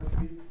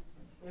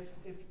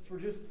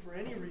for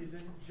any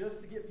reason,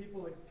 just to get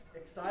people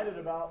excited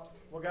about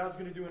what God's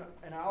going to do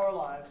in our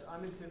lives.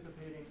 I'm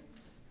anticipating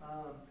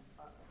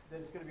that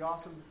it's going to be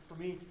awesome for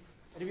me.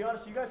 And to be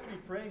honest, you guys can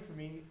be praying for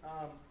me.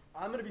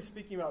 I'm going to be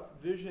speaking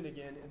about vision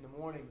again in the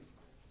mornings,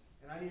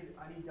 and I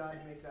need God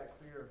to make that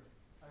clear.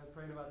 I've been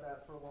praying about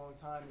that for a long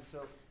time, and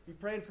so be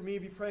praying for me.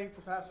 Be praying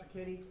for Pastor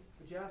Kenny.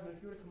 But Jasmine,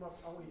 if you want to come up,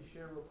 I want you to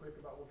share real quick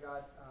about what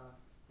God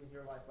in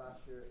your life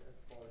last year at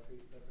the Fall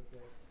Retreat. That's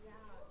okay. Yeah.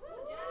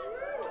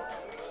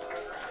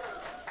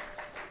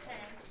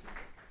 Okay.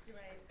 Do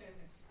I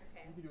just,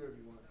 okay. You can do whatever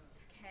you want.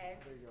 Okay.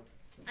 There you go.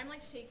 I'm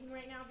like shaking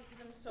right now because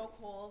I'm so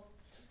cold.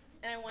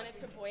 And I wanted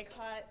to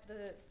boycott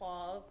the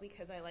fall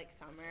because I like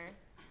summer.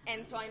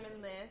 And so I'm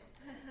in this.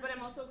 But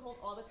I'm also cold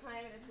all the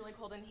time, and it's really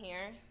cold in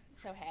here.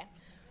 So hey.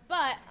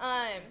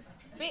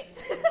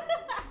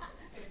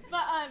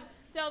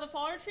 So the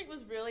fall retreat was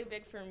really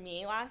big for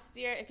me last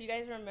year. If you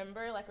guys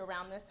remember, like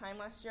around this time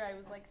last year, I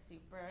was like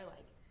super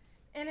like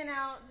in and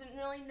out, didn't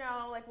really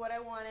know like what I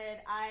wanted.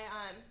 I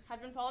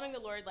had been following the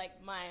Lord like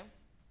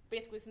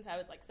basically since I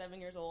was like 7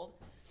 years old.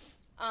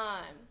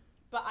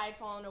 But I'd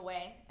fallen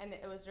away, and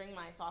it was during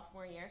my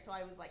sophomore year, so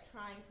I was like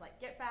trying to like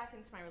get back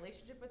into my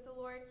relationship with the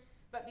Lord.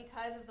 But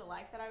because of the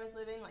life that I was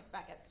living, like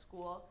back at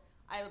school,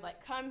 I would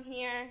like come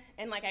here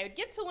and like I would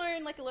get to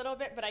learn like a little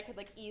bit, but I could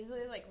like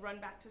easily like run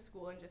back to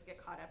school and just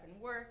get caught up in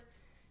work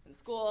and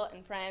school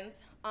and friends.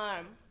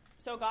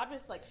 So God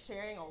was like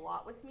sharing a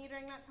lot with me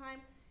during that time,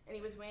 and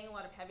he was weighing a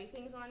lot of heavy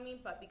things on me,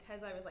 but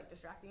because I was like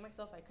distracting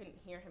myself, I couldn't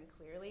hear him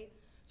clearly.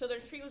 So the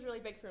retreat was really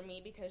big for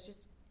me because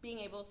just being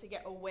able to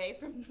get away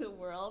from the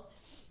world,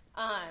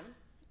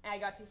 I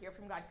got to hear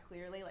from God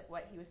clearly like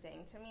what he was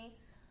saying to me.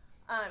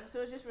 So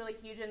it was just really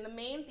huge. And the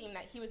main theme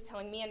that he was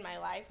telling me in my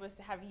life was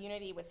to have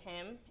unity with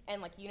him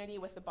and like unity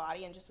with the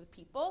body and just with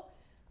people.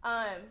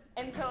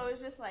 And so it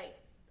was just like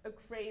a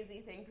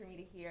crazy thing for me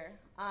to hear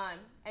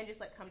and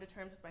just like come to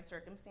terms with my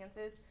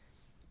circumstances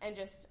and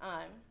just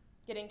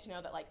getting to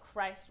know that like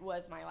Christ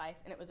was my life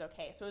and it was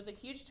okay. So it was a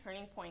huge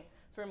turning point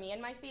for me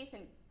in my faith,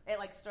 and it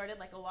like started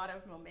like a lot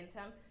of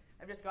momentum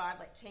of just God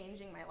like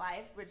changing my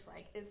life, which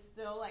like is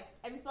still like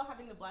I'm still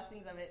having the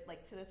blessings of it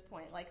like to this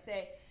point. Like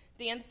say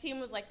dance team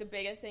was like the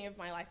biggest thing of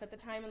my life at the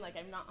time, and like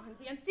I'm not on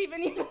dance team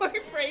anymore.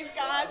 Praise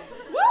God.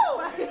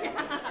 Woo!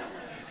 Yeah.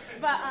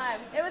 But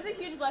it was a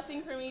huge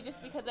blessing for me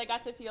just because I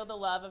got to feel the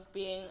love of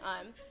being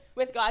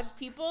with God's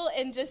people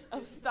and just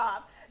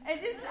stop. And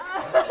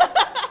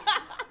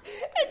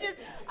just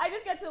I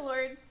just got to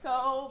learn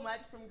so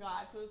much from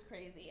God. So it was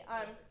crazy.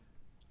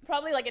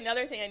 Probably like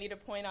another thing I need to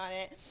point on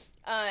it.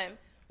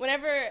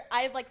 Whenever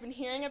I had like been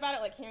hearing about it,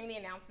 like hearing the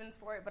announcements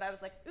for it, but I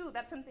was like, ooh,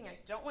 that's something I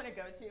don't want to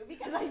go to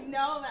because I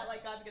know that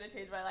like God's gonna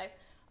change my life.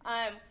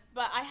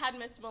 But I had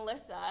Miss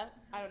Melissa,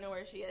 I don't know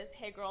where she is,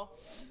 hey girl.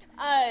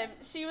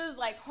 She was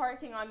like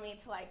harking on me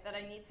to like that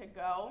I need to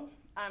go.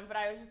 But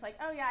I was just like,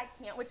 oh yeah, I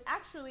can't. Which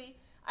actually,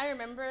 I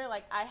remember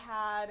like I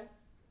had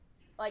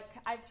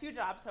 2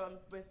 jobs, so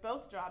with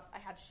both jobs I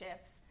had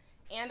shifts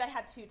and I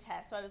had 2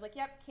 tests. So I was like,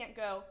 yep, can't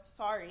go,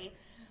 sorry.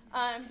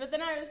 But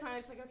then I was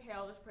finally just like, okay,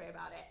 I'll just pray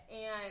about it.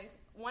 And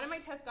one of my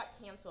tests got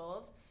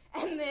canceled,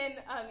 and then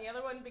the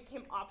other one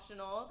became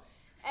optional.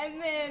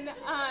 And then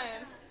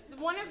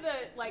one of the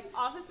like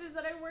offices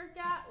that I work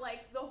at,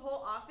 like the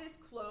whole office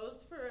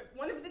closed for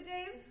one of the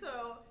days.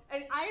 So,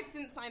 and I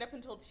didn't sign up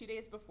until 2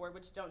 days before,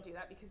 which don't do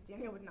that because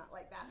Daniel would not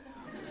like that.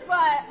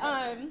 But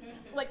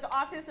like the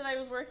office that I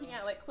was working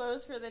at like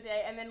closed for the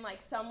day, and then like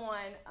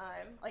someone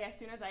like as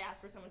soon as I asked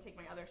for someone to take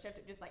my other shift,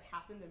 it just like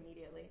happened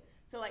immediately.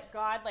 So like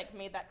God like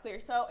made that clear.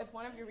 So if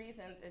one of your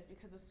reasons is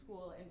because of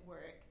school and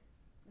work,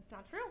 it's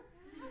not true.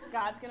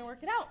 God's gonna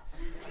work it out.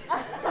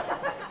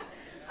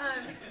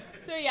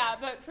 So yeah,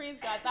 but praise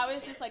God, that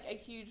was just like a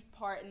huge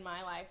part in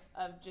my life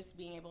of just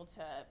being able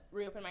to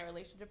reopen my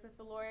relationship with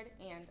the Lord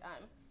and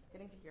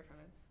getting to hear from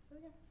him. So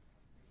yeah.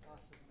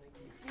 Awesome, thank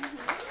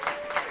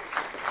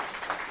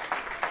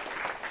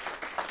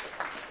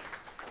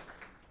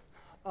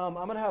you. I'm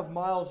going to have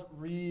Miles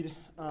read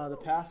the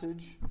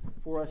passage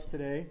for us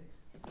today.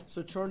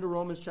 So turn to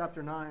Romans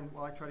chapter 9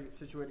 while I try to get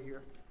situated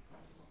here.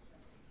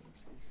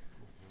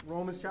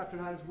 Romans chapter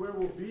 9 is where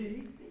we'll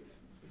be.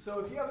 So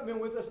if you haven't been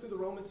with us through the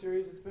Romans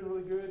series, it's been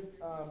really good.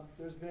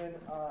 There's been,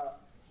 I'll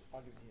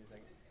give it to you in a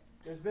second.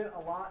 There's been a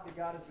lot that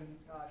God has been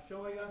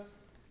showing us.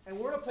 And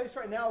we're in a place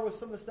right now where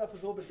some of the stuff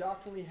is a little bit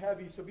doctrinally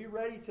heavy. So be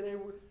ready today.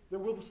 There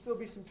will still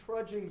be some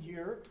trudging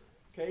here.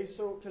 Okay,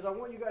 so because I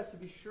want you guys to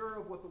be sure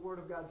of what the Word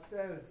of God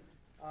says.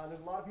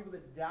 There's a lot of people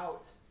that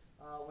doubt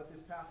what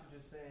this passage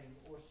is saying,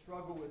 or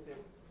struggle with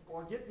it,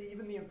 or get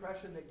even the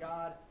impression that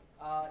God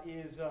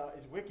is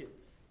wicked,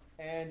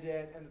 and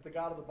that the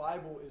God of the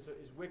Bible is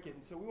wicked.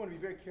 And so we want to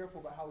be very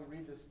careful about how we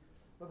read this.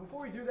 But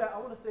before we do that, I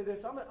want to say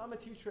this: I'm a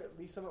teacher at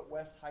Lee Summit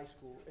West High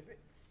School. If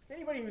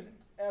anybody who's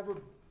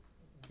ever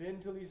been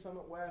to Lee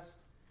Summit West,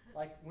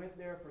 like went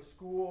there for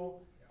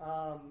school,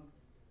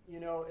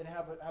 and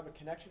have a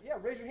connection, yeah,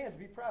 raise your hands.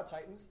 Be proud,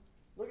 Titans.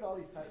 Look at all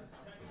these Titans.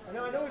 I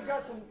know we've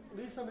got some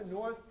Lee Summit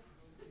North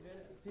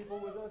people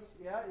with us.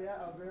 Yeah,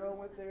 Alvaro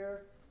went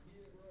there.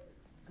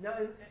 Now,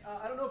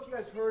 I don't know if you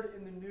guys heard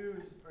in the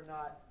news or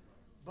not,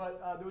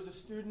 but there was a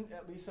student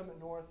at Lee Summit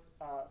North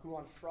who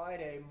on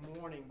Friday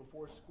morning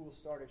before school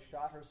started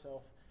shot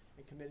herself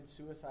and committed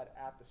suicide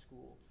at the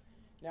school.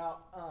 Now,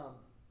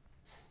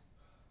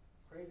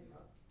 crazy, huh?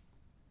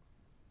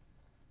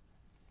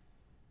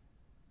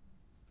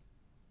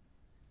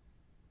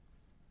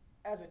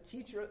 As a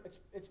teacher,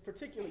 it's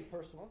particularly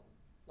personal,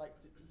 like,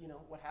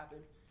 what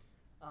happened.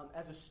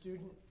 As a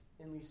student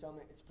in Lee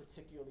Summit, it's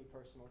particularly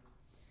personal.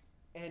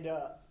 And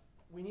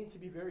we need to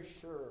be very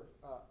sure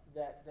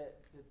that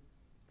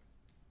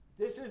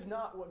this is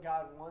not what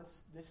God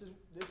wants. This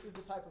is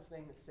the type of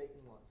thing that Satan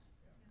wants.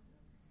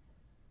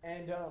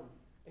 And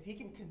if he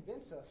can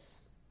convince us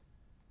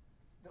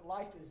that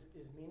life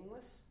is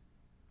meaningless,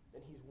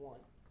 then he's won.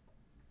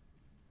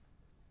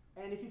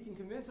 And if he can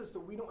convince us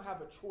that we don't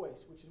have a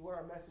choice, which is what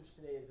our message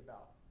today is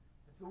about,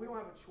 if we don't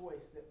have a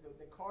choice, that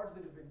the cards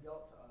that have been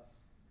dealt to us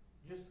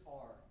just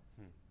are,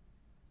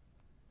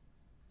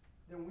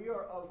 then we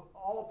are of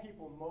all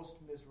people most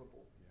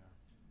miserable. Yeah.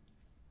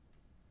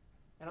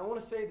 And I want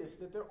to say this,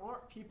 that there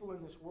aren't people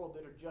in this world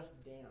that are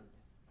just damned,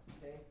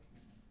 okay?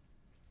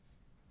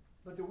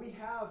 But that we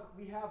have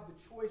the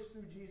choice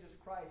through Jesus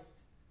Christ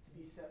to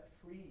be set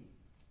free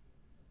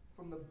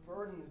from the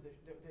burdens that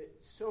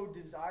so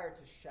desire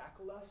to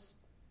shackle us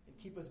and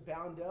keep us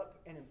bound up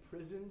and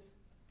imprisoned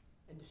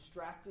and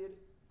distracted.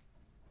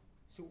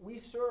 So we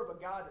serve a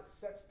God that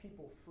sets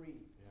people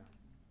free. Yeah.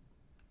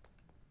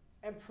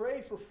 And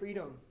pray for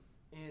freedom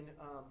in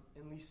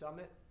Lee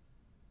Summit.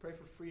 Pray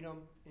for freedom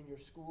in your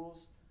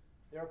schools.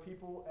 There are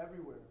people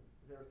everywhere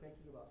that are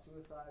thinking about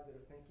suicide, that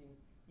are thinking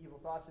evil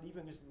thoughts, that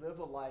even just live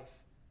a life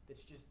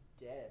that's just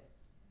dead.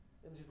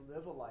 That just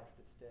live a life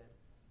that's dead.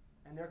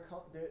 And their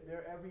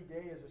every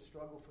day is a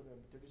struggle for them,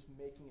 but they're just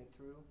making it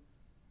through.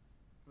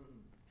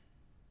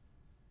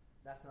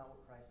 That's not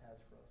what Christ has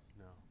for us.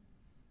 No.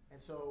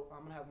 And so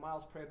I'm going to have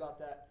Miles pray about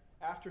that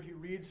after he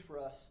reads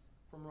for us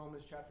from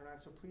Romans chapter 9.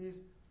 So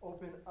please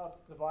open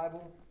up the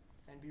Bible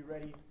and be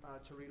ready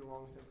to read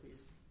along with him,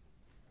 please.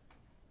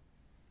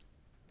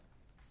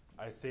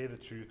 I say the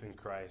truth in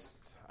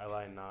Christ, I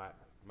lie not,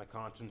 my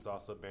conscience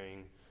also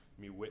bearing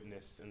me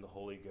witness in the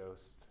Holy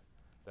Ghost,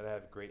 that I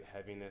have great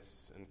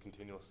heaviness and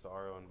continual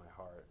sorrow in my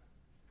heart.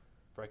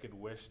 For I could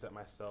wish that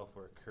myself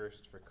were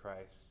accursed for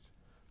Christ,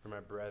 for my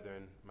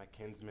brethren, my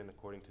kinsmen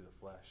according to the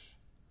flesh,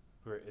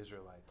 who are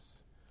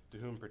Israelites, to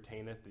whom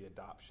pertaineth the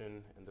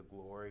adoption and the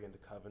glory and the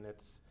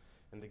covenants,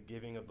 and the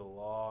giving of the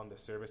law and the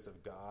service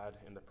of God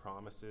and the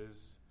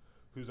promises,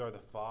 whose are the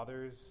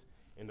fathers,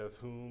 and of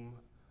whom,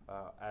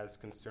 as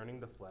concerning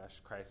the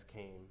flesh, Christ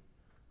came,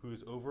 who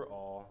is over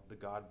all, the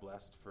God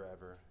blessed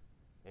forever.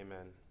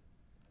 Amen.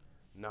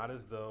 Not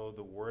as though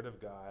the word of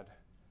God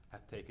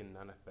hath taken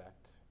none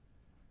effect,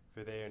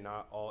 for they are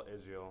not all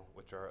Israel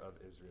which are of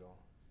Israel,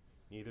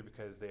 neither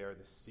because they are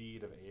the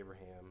seed of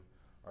Abraham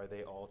are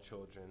they all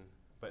children,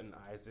 but in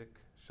Isaac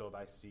shall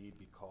thy seed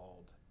be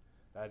called.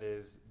 That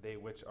is, they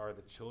which are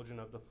the children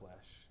of the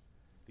flesh,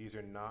 these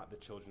are not the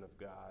children of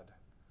God,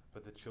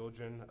 but the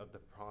children of the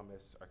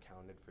promise are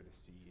counted for the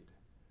seed.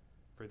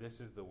 For this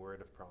is the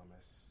word of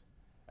promise.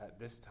 At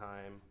this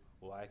time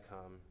will I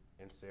come,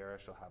 and Sarah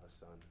shall have a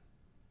son.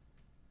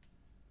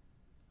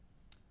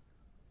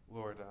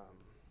 Lord,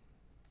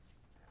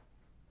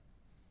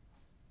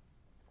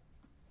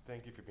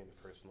 thank you for being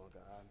a personal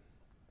God.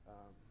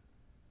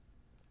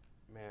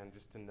 Man,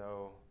 just to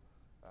know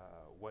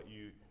that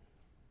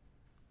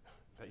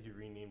you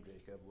renamed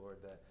Jacob, Lord,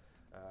 that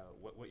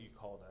what you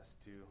called us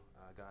to,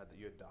 God, that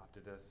you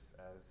adopted us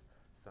as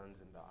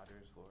sons and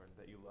daughters, Lord,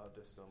 that you loved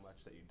us so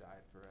much that you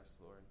died for us,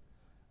 Lord,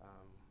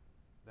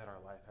 that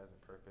our life has a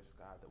purpose,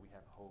 God, that we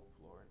have hope,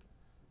 Lord,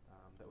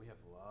 that we have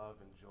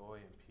love and joy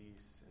and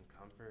peace and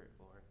comfort,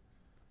 Lord.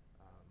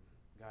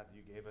 God, that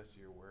you gave us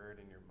your word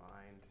and your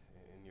mind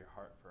and your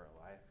heart for our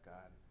life,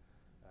 God.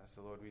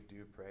 So, Lord, we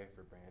do pray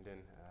for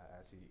Brandon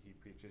as he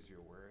preaches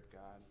your word,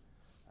 God,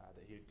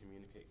 that he would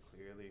communicate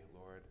clearly,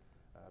 Lord,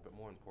 but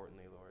more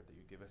importantly, Lord, that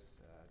you give us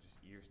just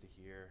ears to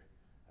hear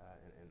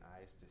and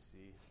eyes to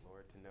see,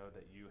 Lord, to know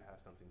that you have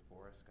something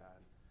for us,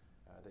 God,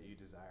 that you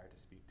desire to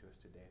speak to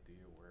us today through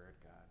your word,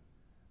 God.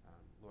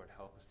 Lord,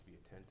 help us to be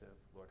attentive.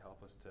 Lord,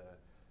 help us to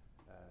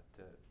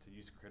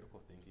use critical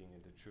thinking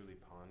and to truly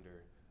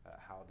ponder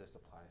how this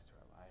applies to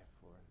our life,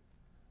 Lord.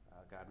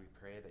 God, we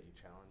pray that you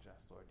challenge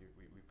us, Lord.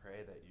 We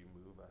pray that you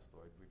move us,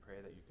 Lord. We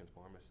pray that you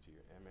conform us to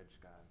your image,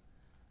 God,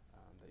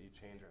 that you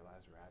change our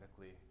lives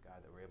radically,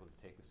 God, that we're able to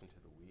take this into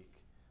the week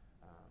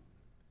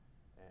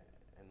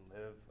and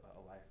live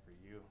a life for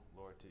you,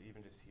 Lord, to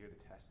even just hear the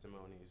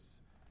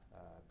testimonies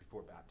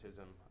before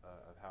baptism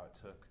of how it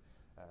took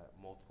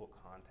multiple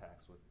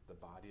contacts with the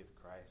body of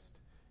Christ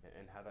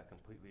and how that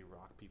completely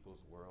rocked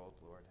people's world,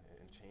 Lord,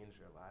 and changed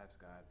their lives,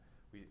 God.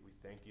 We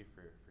thank you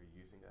for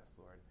using us,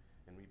 Lord,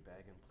 and we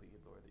beg and plead,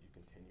 Lord, that you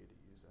continue to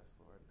use us,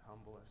 Lord.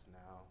 Humble us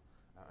now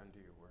under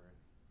your word.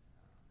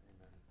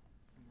 Amen.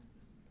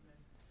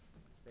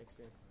 Thanks,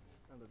 man.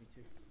 I love you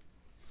too.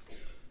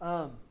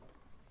 All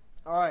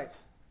right.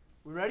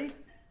 We ready?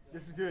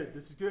 This is good.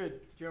 This is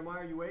good. Jeremiah,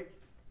 are you awake?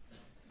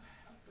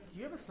 Do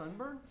you have a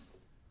sunburn?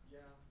 Yeah.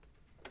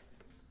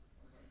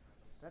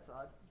 That's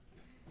odd.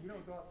 You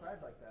don't go outside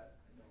like that.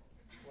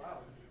 Wow.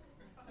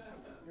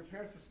 Your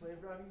parents were slave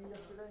driving you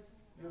yesterday?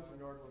 You have some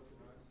yard work to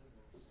do.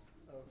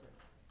 Okay.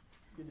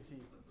 It's good to see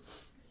you.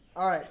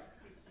 All right.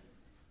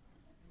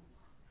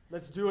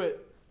 Let's do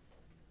it.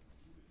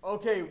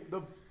 Okay,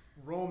 the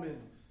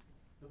Romans,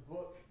 the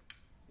book,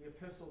 the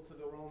epistle to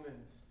the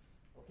Romans.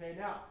 Okay,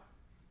 now,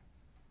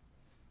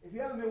 if you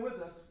haven't been with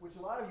us, which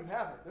a lot of you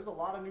haven't, there's a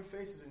lot of new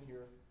faces in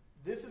here.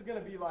 This is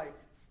going to be like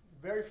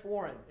very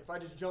foreign if I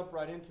just jump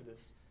right into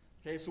this.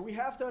 Okay, so we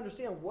have to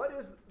understand what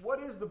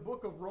is the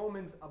book of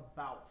Romans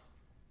about?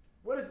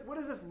 What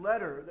is this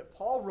letter that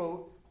Paul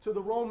wrote to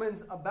the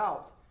Romans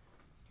about?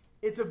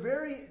 It's a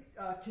very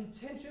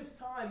contentious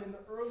time in the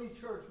early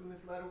church when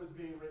this letter was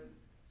being written.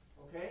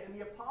 Okay, and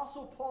the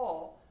Apostle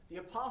Paul, the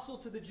apostle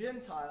to the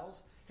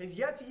Gentiles, has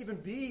yet to even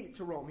be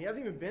to Rome. He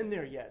hasn't even been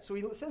there yet. So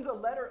he sends a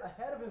letter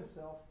ahead of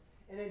himself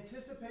in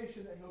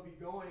anticipation that he'll be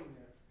going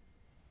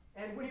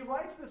there. And when he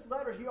writes this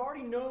letter, he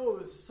already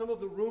knows some of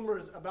the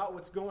rumors about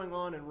what's going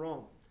on in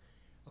Rome.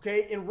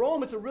 Okay, in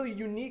Rome, it's a really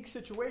unique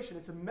situation.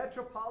 It's a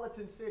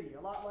metropolitan city,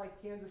 a lot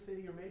like Kansas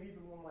City, or maybe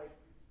even one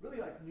really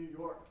like New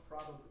York,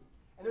 probably.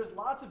 And there's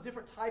lots of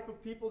different type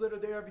of people that are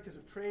there because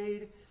of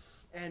trade,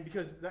 and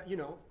because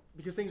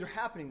things are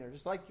happening there.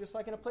 Just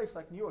like in a place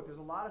like New York, there's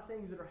a lot of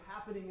things that are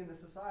happening in the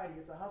society.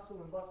 It's a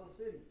hustle and bustle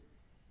city.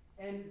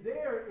 And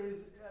there is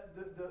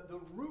the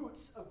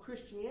roots of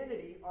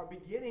Christianity are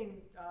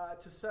beginning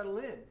to settle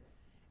in.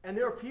 And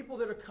there are people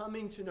that are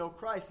coming to know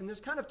Christ. And there's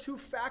kind of two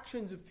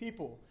factions of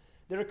people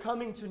that are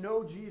coming to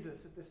know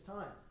Jesus at this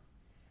time.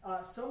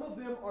 Some of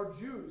them are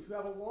Jews who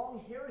have a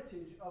long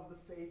heritage of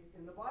the faith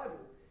in the Bible.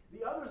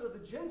 The others are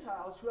the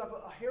Gentiles who have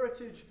a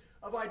heritage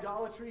of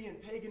idolatry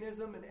and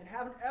paganism and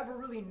haven't ever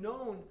really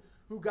known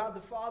who God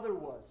the Father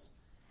was.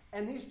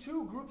 And these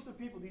two groups of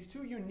people, these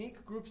two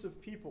unique groups of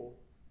people,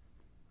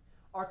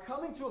 are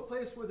coming to a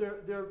place where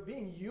they're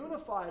being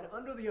unified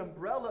under the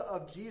umbrella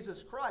of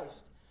Jesus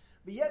Christ,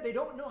 but yet they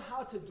don't know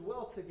how to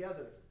dwell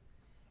together.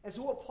 And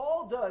so what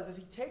Paul does is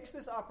he takes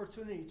this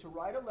opportunity to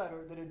write a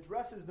letter that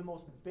addresses the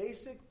most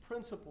basic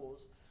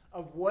principles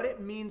of what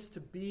it means to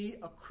be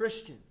a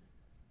Christian.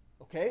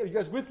 Okay? Are you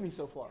guys with me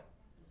so far?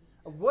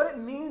 Of what it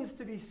means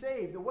to be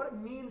saved, and what it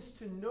means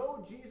to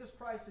know Jesus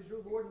Christ as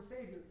your Lord and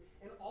Savior,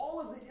 and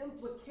all of the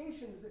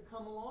implications that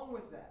come along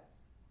with that.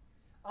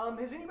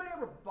 Has anybody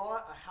ever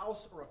bought a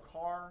house or a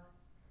car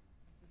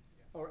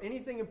or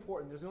anything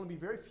important? There's going to be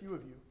very few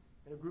of you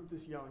in a group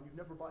this young. You've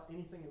never bought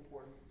anything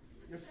important.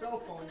 Your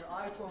cell phone, your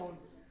iPhone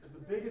is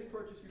the biggest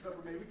purchase you've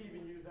ever made. We can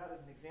even use that as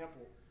an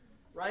example,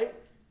 right?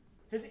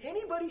 Has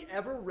anybody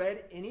ever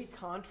read any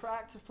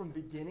contract from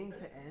beginning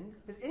to end?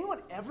 Has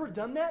anyone ever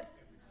done that?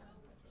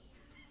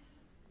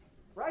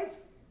 Right?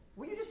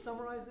 Will you just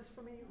summarize this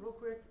for me real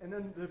quick? And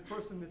then the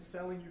person that's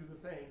selling you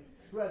the thing,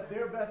 who has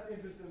their best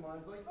interest in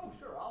mind, is like, oh,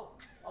 sure,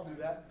 I'll do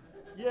that.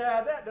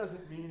 Yeah, that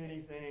doesn't mean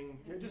anything.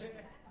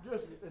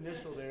 Just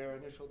initial there.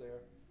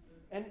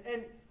 And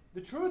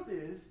the truth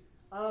is,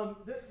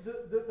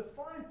 the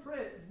fine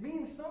print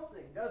means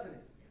something, doesn't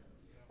it?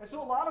 And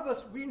so a lot of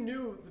us, we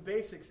knew the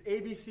basics.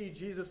 ABC,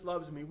 Jesus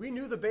loves me. We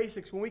knew the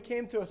basics when we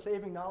came to a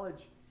saving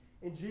knowledge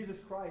in Jesus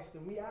Christ,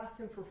 and we asked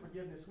him for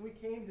forgiveness. When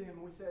we came to him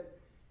and we said,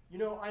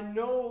 I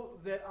know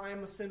that I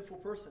am a sinful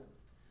person.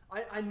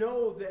 I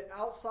know that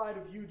outside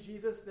of you,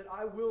 Jesus, that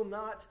I will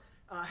not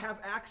have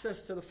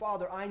access to the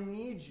Father. I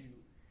need you.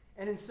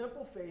 And in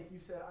simple faith, you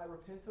said, I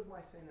repent of my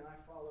sin and I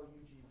follow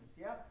you, Jesus.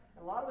 Yeah?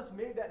 And a lot of us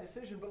made that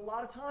decision, but a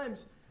lot of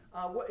times,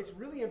 it's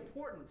really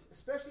important,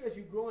 especially as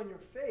you grow in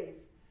your faith,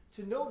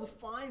 to know the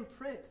fine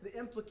print, the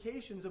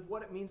implications of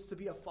what it means to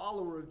be a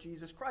follower of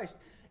Jesus Christ.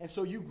 And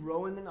so you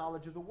grow in the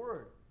knowledge of the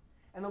Word.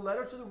 And the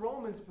letter to the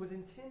Romans was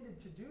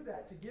intended to do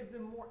that, to give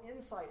them more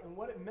insight in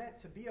what it meant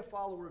to be a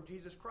follower of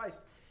Jesus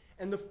Christ.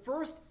 And the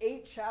first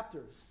 8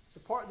 chapters, the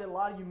part that a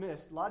lot of you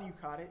missed, a lot of you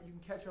caught it, you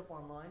can catch up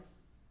online,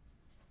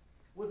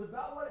 was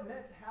about what it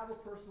meant to have a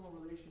personal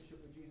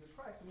relationship with Jesus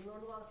Christ. And we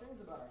learned a lot of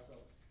things about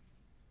ourselves.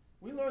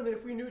 We learned that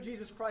if we knew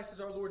Jesus Christ as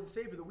our Lord and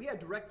Savior, that we had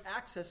direct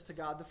access to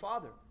God the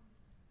Father.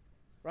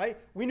 Right?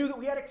 We knew that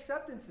we had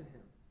acceptance in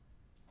him.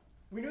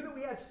 We knew that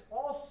we had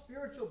all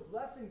spiritual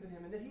blessings in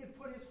him, and that he had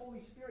put his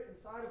Holy Spirit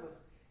inside of us,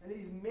 and that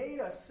he's made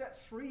us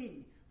set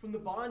free from the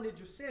bondage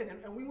of sin.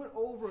 And we went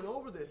over and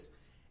over this,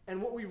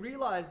 and what we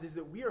realized is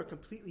that we are a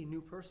completely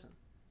new person.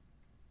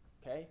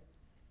 Okay?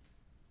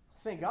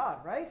 Thank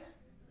God, right?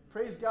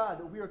 Praise God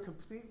that we are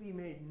completely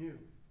made new.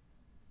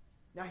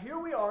 Now here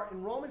we are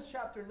in Romans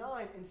chapter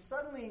 9, and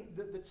suddenly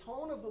the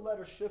tone of the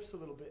letter shifts a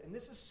little bit, and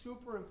this is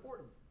super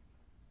important.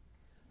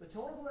 The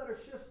tone of the letter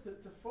shifts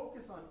to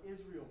focus on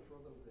Israel for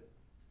a little bit.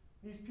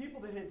 These people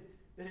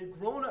that had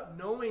grown up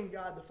knowing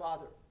God the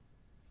Father.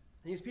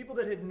 These people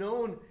that had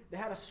known, they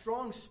had a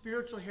strong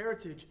spiritual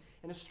heritage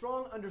and a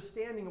strong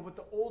understanding of what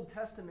the Old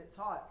Testament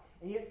taught.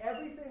 And yet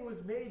everything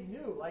was made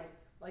new,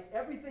 like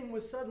everything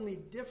was suddenly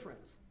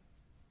different.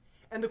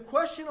 And the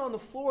question on the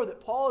floor that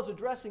Paul is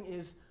addressing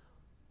is,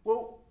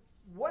 Well,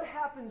 what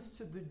happens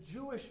to the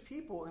Jewish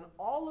people and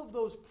all of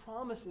those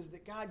promises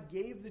that God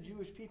gave the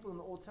Jewish people in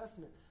the Old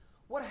Testament?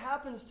 What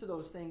happens to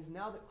those things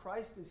now that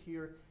Christ is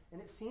here? And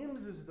it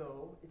seems as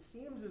though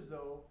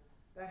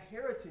that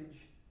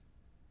heritage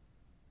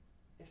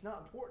is not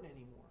important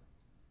anymore.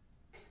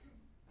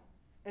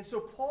 And so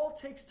Paul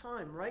takes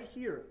time right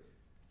here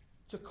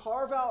to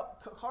carve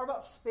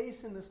out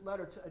space in this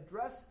letter to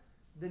address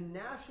the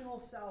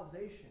national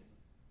salvation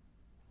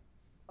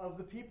of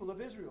the people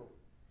of Israel.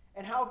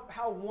 And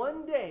how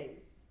one day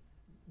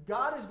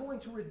God is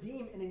going to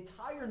redeem an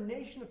entire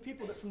nation of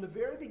people that from the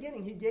very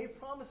beginning He gave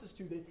promises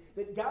to,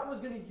 that God was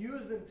going to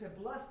use them to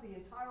bless the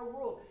entire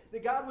world,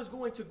 that God was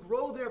going to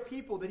grow their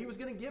people, that He was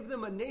going to give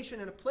them a nation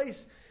and a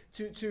place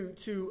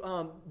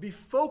to be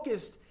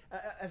focused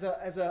as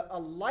a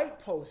light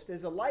post,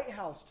 as a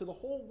lighthouse to the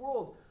whole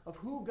world of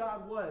who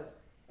God was.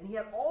 And He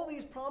had all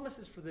these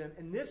promises for them.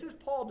 And this is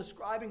Paul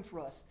describing for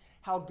us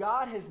how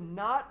God has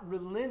not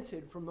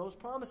relented from those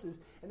promises,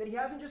 and that He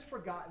hasn't just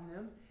forgotten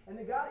them, and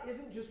that God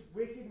isn't just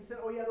wicked and said,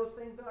 oh yeah, those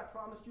things that I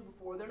promised you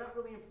before, they're not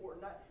really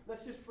important.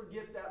 Let's just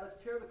forget that.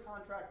 Let's tear the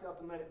contract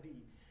up and let it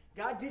be.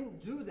 God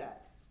didn't do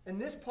that.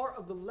 And this part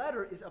of the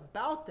letter is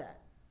about that.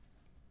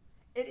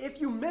 And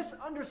if you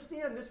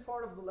misunderstand this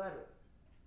part of the letter,